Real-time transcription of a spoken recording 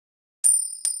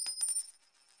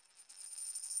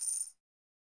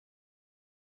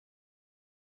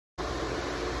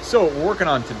So what we're working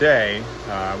on today,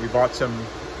 we bought some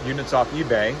units off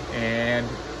eBay, and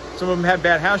some of them had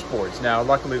bad hash boards. Now,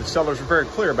 luckily the sellers were very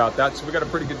clear about that, so we got a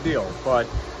pretty good deal. But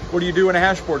what do you do when a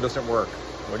hash board doesn't work?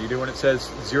 What do you do when it says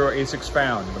 0 ASICs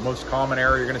found? The most common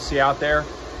error you're gonna see out there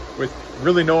with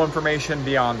really no information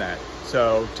beyond that.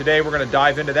 So today we're gonna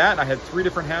dive into that. I had 3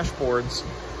 different hash boards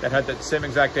that had that same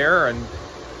exact error, and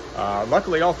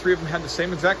luckily all 3 of them had the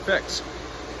same exact fix.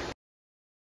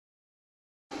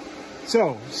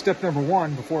 So, step number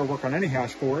 1, before I work on any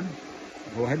hash board,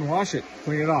 go ahead and wash it,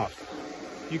 clean it off.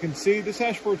 You can see this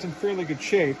hash board's in fairly good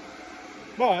shape,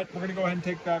 but we're gonna go ahead and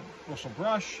take that bristle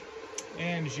brush,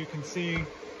 and as you can see,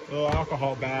 a little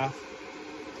alcohol bath,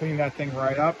 clean that thing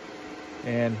right up,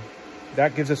 and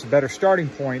that gives us a better starting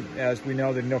point, as we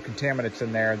know there are no contaminants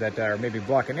in there that are maybe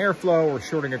blocking airflow or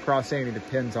shorting across any of the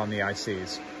pins on the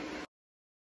ICs.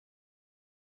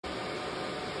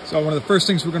 So one of the first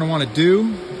things we're gonna wanna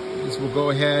do is we'll go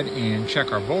ahead and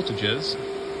check our voltages.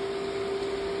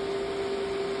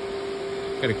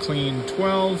 Got a clean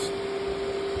 12,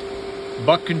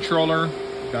 buck controller,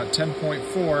 about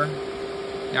 10.4.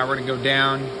 Now we're gonna go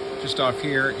down just off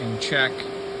here and check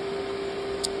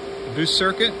the boost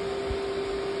circuit.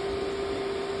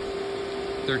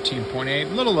 13.8,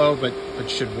 a little low, but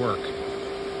should work.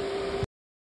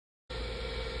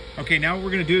 Okay, now what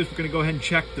we're gonna do is we're gonna go ahead and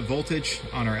check the voltage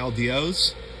on our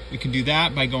LDOs. We can do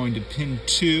that by going to pin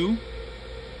 2,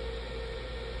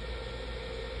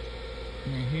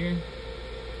 right here.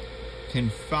 Pin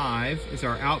 5 is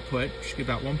our output. We should get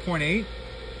about 1.8.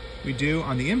 We do.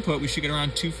 On the input, we should get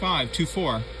around 2.5,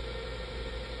 2.4.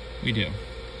 We do.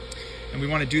 And we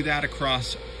want to do that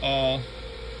across all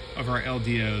of our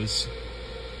LDOs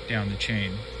down the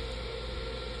chain.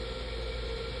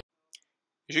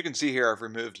 As you can see here, I've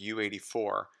removed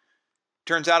U84.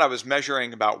 Turns out I was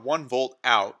measuring about 1 volt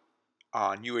out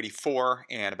on U84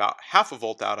 and about half a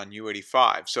volt out on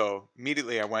U85. So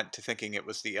immediately I went to thinking it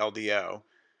was the LDO.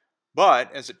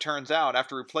 But as it turns out,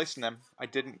 after replacing them, I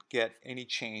didn't get any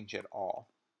change at all.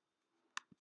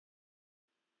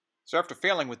 So after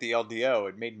failing with the LDO,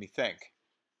 it made me think,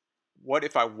 what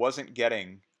if I wasn't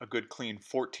getting a good clean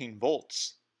 14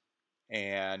 volts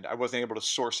and I wasn't able to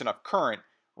source enough current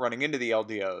running into the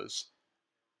LDOs?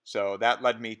 So that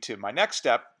led me to my next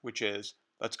step, which is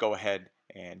let's go ahead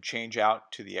and change out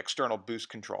to the external boost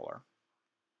controller.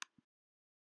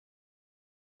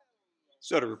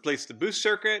 So to replace the boost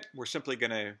circuit, we're simply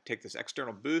going to take this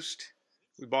external boost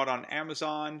we bought on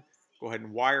Amazon, go ahead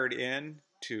and wire it in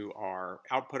to our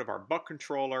output of our buck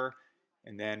controller,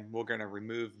 and then we're going to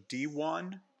remove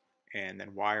D1 and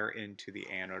then wire into the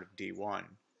anode of D1.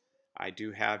 I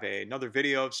do have another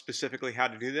video of specifically how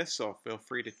to do this, so feel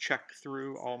free to check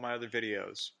through all my other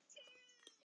videos.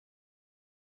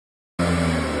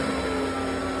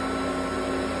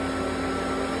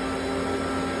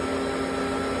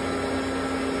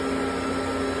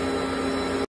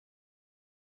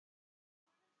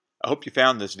 I hope you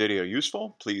found this video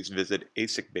useful. Please visit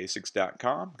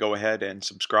asicbasics.com. Go ahead and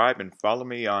subscribe and follow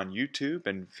me on YouTube,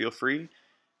 and feel free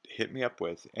to hit me up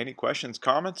with any questions,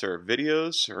 comments, or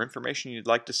videos or information you'd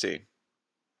like to see.